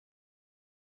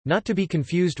Not to be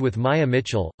confused with Maya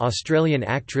Mitchell, Australian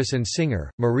actress and singer.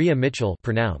 Maria Mitchell,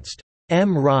 pronounced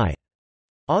M. Rye,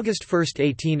 August 1,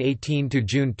 1818 to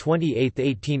June 28,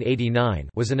 1889,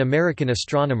 was an American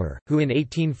astronomer who in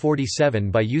 1847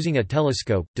 by using a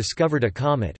telescope discovered a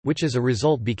comet, which as a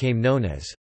result became known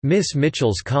as Miss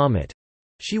Mitchell's Comet.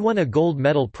 She won a gold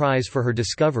medal prize for her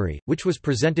discovery, which was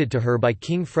presented to her by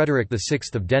King Frederick VI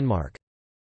of Denmark.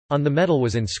 On the medal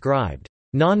was inscribed,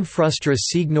 "Non frustra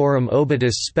signorum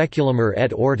obitus speculumur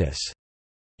et ortus",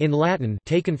 in Latin,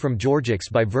 taken from Georgics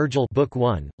by Virgil, Book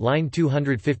 1, line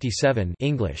 257,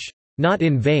 English, "Not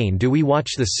in vain do we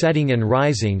watch the setting and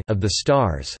rising of the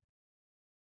stars."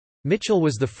 Mitchell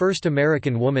was the first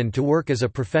American woman to work as a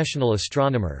professional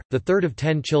astronomer, the third of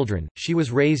 10 children. She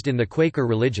was raised in the Quaker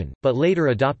religion, but later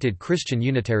adopted Christian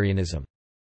Unitarianism.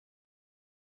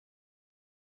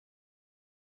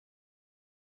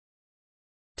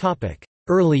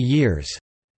 Early years.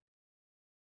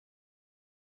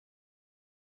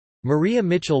 Maria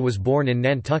Mitchell was born in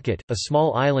Nantucket, a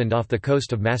small island off the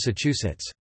coast of Massachusetts.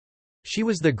 She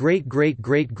was the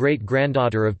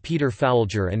great-great-great-great-granddaughter of Peter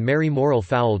Foulger and Mary Morrill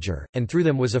Foulger, and through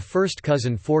them was a first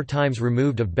cousin 4 times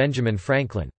removed of Benjamin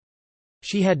Franklin.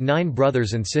 She had 9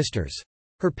 brothers and sisters.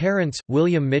 Her parents,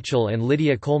 William Mitchell and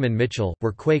Lydia Coleman Mitchell,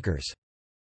 were Quakers.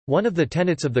 One of the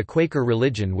tenets of the Quaker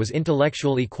religion was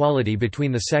intellectual equality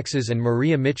between the sexes, and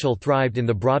Maria Mitchell thrived in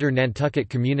the broader Nantucket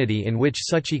community in which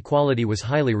such equality was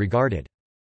highly regarded.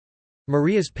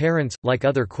 Maria's parents, like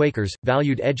other Quakers,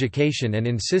 valued education and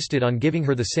insisted on giving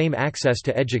her the same access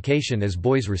to education as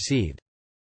boys received.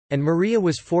 And Maria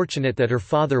was fortunate that her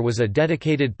father was a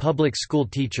dedicated public school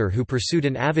teacher who pursued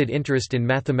an avid interest in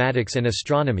mathematics and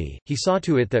astronomy. He saw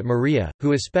to it that Maria,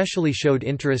 who especially showed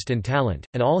interest and talent,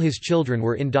 and all his children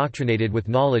were indoctrinated with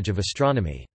knowledge of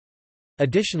astronomy.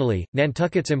 Additionally,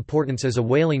 Nantucket's importance as a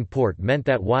whaling port meant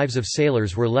that wives of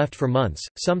sailors were left for months,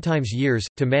 sometimes years,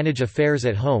 to manage affairs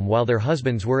at home while their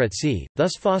husbands were at sea,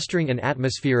 thus fostering an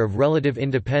atmosphere of relative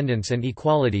independence and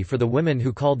equality for the women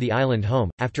who called the island home.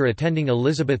 After attending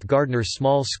Elizabeth Gardner's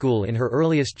small school in her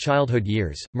earliest childhood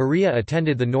years, Maria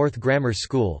attended the North Grammar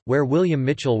School, where William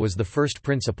Mitchell was the first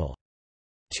principal.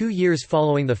 2 years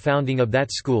following the founding of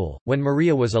that school, when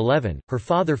Maria was 11, her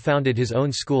father founded his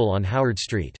own school on Howard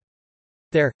Street.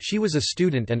 There, she was a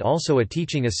student and also a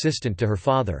teaching assistant to her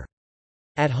father.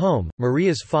 At home,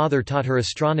 Maria's father taught her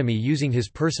astronomy using his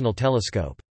personal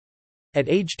telescope. At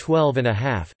age 12 and a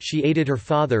half, she aided her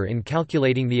father in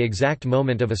calculating the exact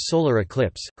moment of a solar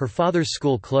eclipse. Her father's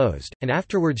school closed, and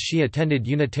afterwards she attended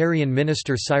Unitarian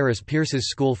minister Cyrus Pierce's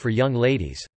school for young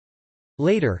ladies.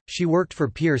 Later, she worked for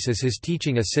Pierce as his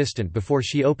teaching assistant before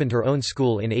she opened her own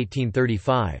school in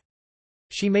 1835.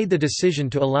 She made the decision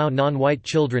to allow non-white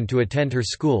children to attend her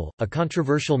school, a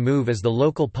controversial move as the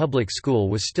local public school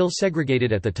was still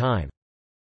segregated at the time.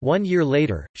 1 year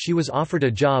later, she was offered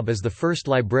a job as the first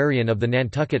librarian of the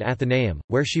Nantucket Athenaeum,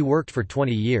 where she worked for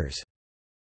 20 years.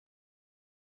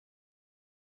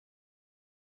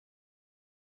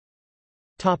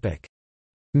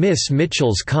 Miss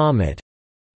Mitchell's Comet.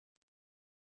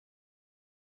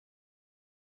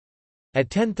 At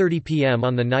 10:30 p.m.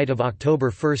 on the night of October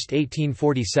 1,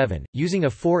 1847, using a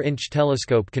 4-inch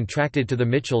telescope contracted to the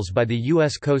Mitchells by the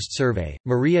U.S. Coast Survey,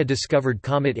 Maria discovered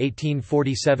Comet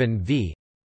 1847 V,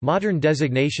 modern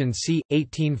designation C.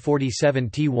 1847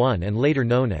 T1 and later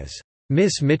known as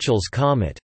Miss Mitchell's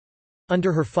Comet.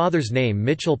 Under her father's name,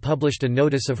 Mitchell published a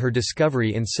notice of her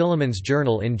discovery in Silliman's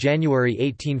Journal in January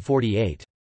 1848.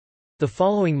 The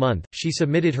following month, she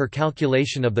submitted her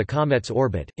calculation of the comet's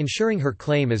orbit, ensuring her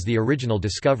claim as the original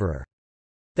discoverer.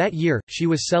 That year, she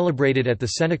was celebrated at the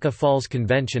Seneca Falls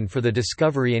Convention for the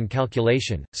discovery and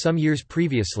calculation. Some years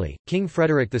previously, King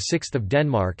Frederick VI of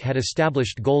Denmark had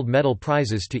established gold medal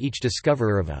prizes to each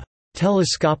discoverer of a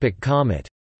telescopic comet,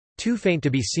 too faint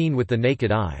to be seen with the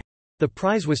naked eye. The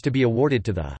prize was to be awarded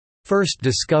to the first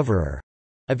discoverer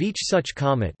of each such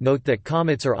comet. Note that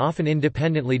comets are often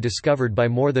independently discovered by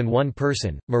more than one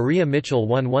person. Maria Mitchell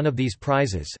won one of these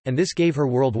prizes, and this gave her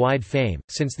worldwide fame,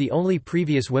 since the only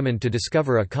previous women to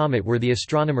discover a comet were the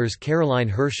astronomers Caroline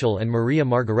Herschel and Maria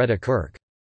Margareta Kirk.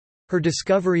 Her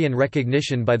discovery and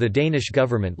recognition by the Danish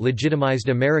government legitimized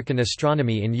American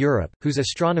astronomy in Europe, whose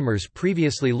astronomers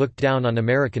previously looked down on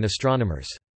American astronomers.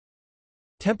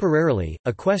 Temporarily,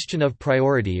 a question of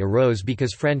priority arose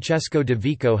because Francesco de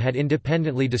Vico had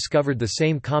independently discovered the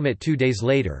same comet 2 days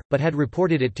later, but had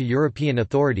reported it to European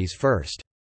authorities first.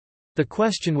 The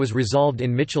question was resolved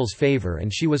in Mitchell's favor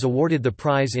and she was awarded the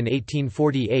prize in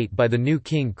 1848 by the new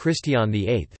king Christian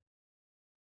VIII.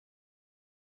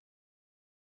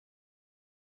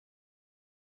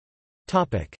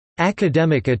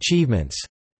 Academic achievements.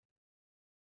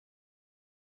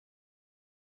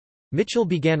 Mitchell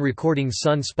began recording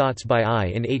sun spots by eye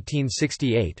in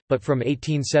 1868, but from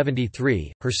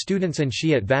 1873, her students and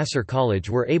she at Vassar College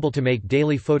were able to make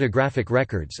daily photographic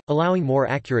records, allowing more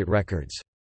accurate records.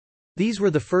 These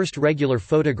were the first regular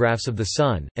photographs of the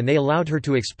Sun, and they allowed her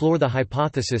to explore the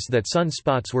hypothesis that sun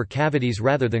spots were cavities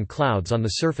rather than clouds on the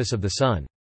surface of the Sun.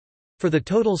 For the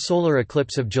total solar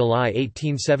eclipse of July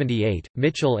 1878,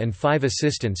 Mitchell and 5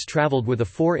 assistants traveled with a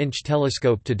 4-inch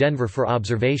telescope to Denver for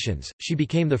observations. She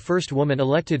became the first woman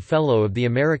elected Fellow of the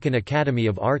American Academy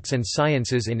of Arts and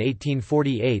Sciences in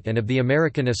 1848 and of the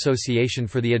American Association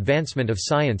for the Advancement of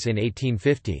Science in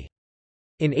 1850.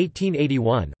 In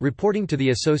 1881, reporting to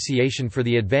the Association for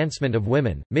the Advancement of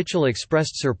Women, Mitchell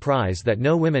expressed surprise that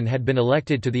no women had been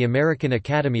elected to the American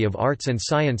Academy of Arts and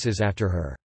Sciences after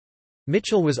her.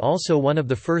 Mitchell was also one of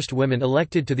the first women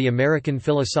elected to the American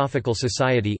Philosophical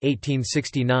Society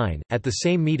 1869. At the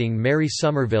same meeting Mary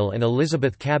Somerville and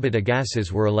Elizabeth Cabot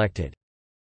Agassiz were elected.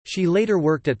 She later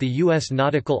worked at the U.S.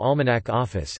 Nautical Almanac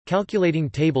Office, calculating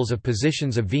tables of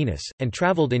positions of Venus, and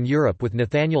traveled in Europe with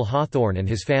Nathaniel Hawthorne and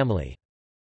his family.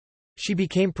 She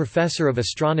became professor of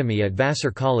astronomy at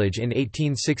Vassar College in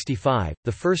 1865,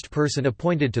 the first person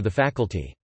appointed to the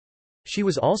faculty. She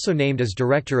was also named as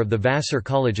director of the Vassar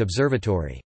College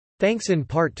Observatory. Thanks in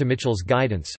part to Mitchell's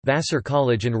guidance, Vassar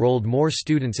College enrolled more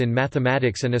students in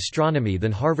mathematics and astronomy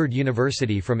than Harvard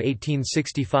University from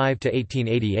 1865 to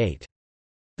 1888.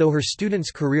 Though her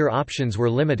students' career options were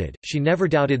limited, she never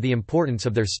doubted the importance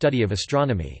of their study of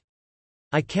astronomy.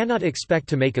 "I cannot expect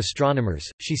to make astronomers,"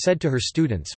 she said to her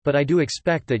students, "but I do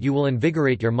expect that you will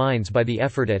invigorate your minds by the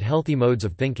effort at healthy modes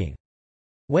of thinking.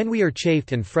 When we are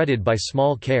chafed and fretted by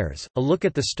small cares, a look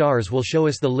at the stars will show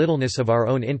us the littleness of our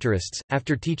own interests."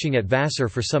 After teaching at Vassar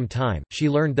for some time, she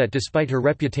learned that despite her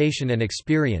reputation and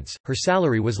experience, her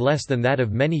salary was less than that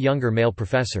of many younger male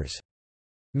professors.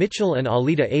 Mitchell and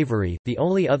Alida Avery, the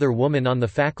only other woman on the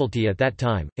faculty at that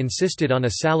time, insisted on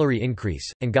a salary increase,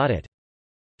 and got it.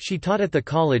 She taught at the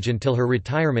college until her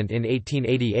retirement in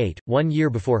 1888, 1 year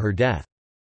before her death.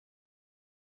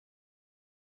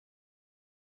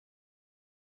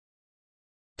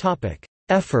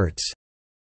 Efforts.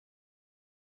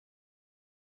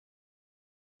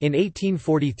 In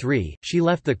 1843, she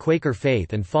left the Quaker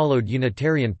faith and followed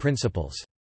Unitarian principles.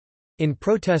 In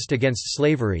protest against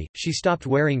slavery, she stopped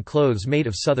wearing clothes made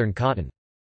of Southern cotton.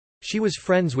 She was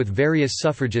friends with various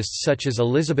suffragists such as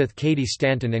Elizabeth Cady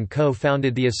Stanton and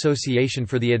co-founded the Association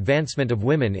for the Advancement of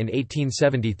Women in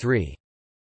 1873.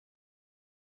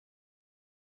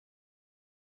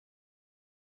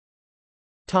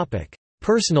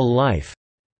 Personal life.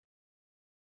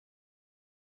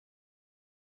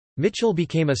 Mitchell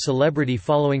became a celebrity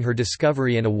following her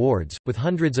discovery and awards, with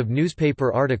hundreds of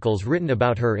newspaper articles written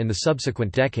about her in the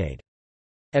subsequent decade.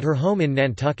 At her home in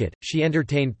Nantucket, she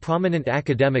entertained prominent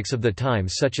academics of the time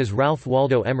such as Ralph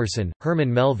Waldo Emerson,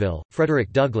 Herman Melville,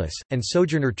 Frederick Douglass, and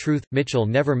Sojourner Truth. Mitchell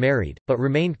never married, but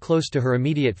remained close to her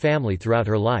immediate family throughout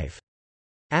her life.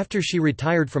 After she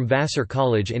retired from Vassar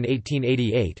College in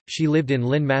 1888, she lived in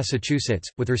Lynn, Massachusetts,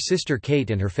 with her sister Kate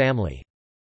and her family.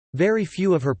 Very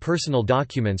few of her personal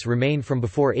documents remain from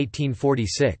before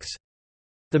 1846.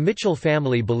 The Mitchell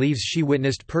family believes she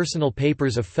witnessed personal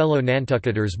papers of fellow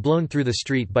Nantucketers blown through the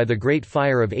street by the Great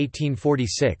Fire of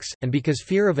 1846, and because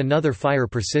fear of another fire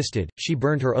persisted, she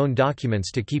burned her own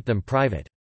documents to keep them private.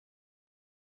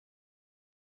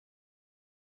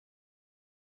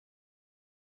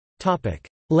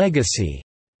 Legacy.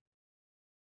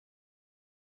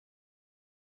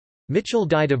 Mitchell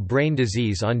died of brain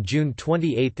disease on June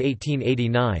 28,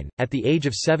 1889, at the age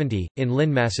of 70, in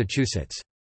Lynn, Massachusetts.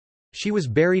 She was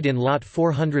buried in Lot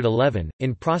 411,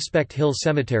 in Prospect Hill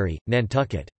Cemetery,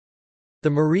 Nantucket. The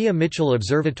Maria Mitchell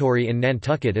Observatory in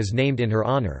Nantucket is named in her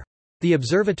honor. The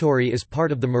observatory is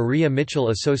part of the Maria Mitchell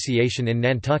Association in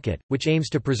Nantucket, which aims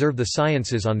to preserve the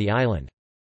sciences on the island.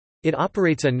 It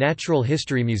operates a natural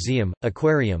history museum,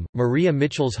 aquarium, Maria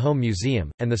Mitchell's home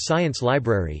museum, and the science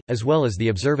library, as well as the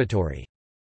observatory.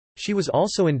 She was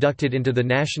also inducted into the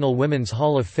National Women's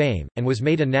Hall of Fame, and was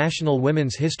made a National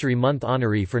Women's History Month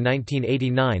honoree for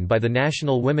 1989 by the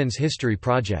National Women's History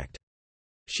Project.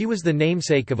 She was the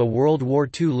namesake of a World War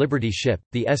II Liberty ship,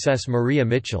 the SS Maria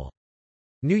Mitchell.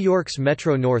 New York's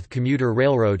Metro-North commuter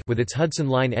railroad, with its Hudson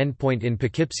Line endpoint in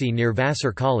Poughkeepsie near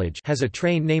Vassar College, has a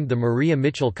train named the Maria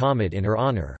Mitchell Comet in her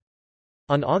honor.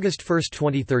 On August 1,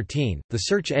 2013, the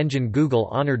search engine Google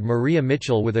honored Maria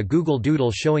Mitchell with a Google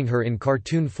Doodle showing her in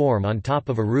cartoon form on top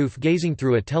of a roof gazing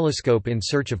through a telescope in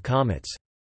search of comets.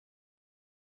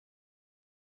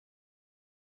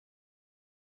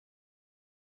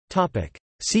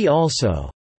 See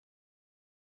also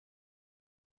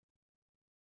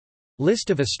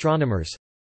List of astronomers.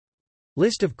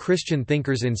 List of Christian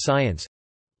thinkers in science.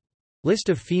 List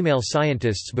of female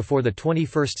scientists before the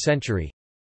 21st century.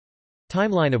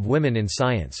 Timeline of women in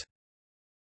science.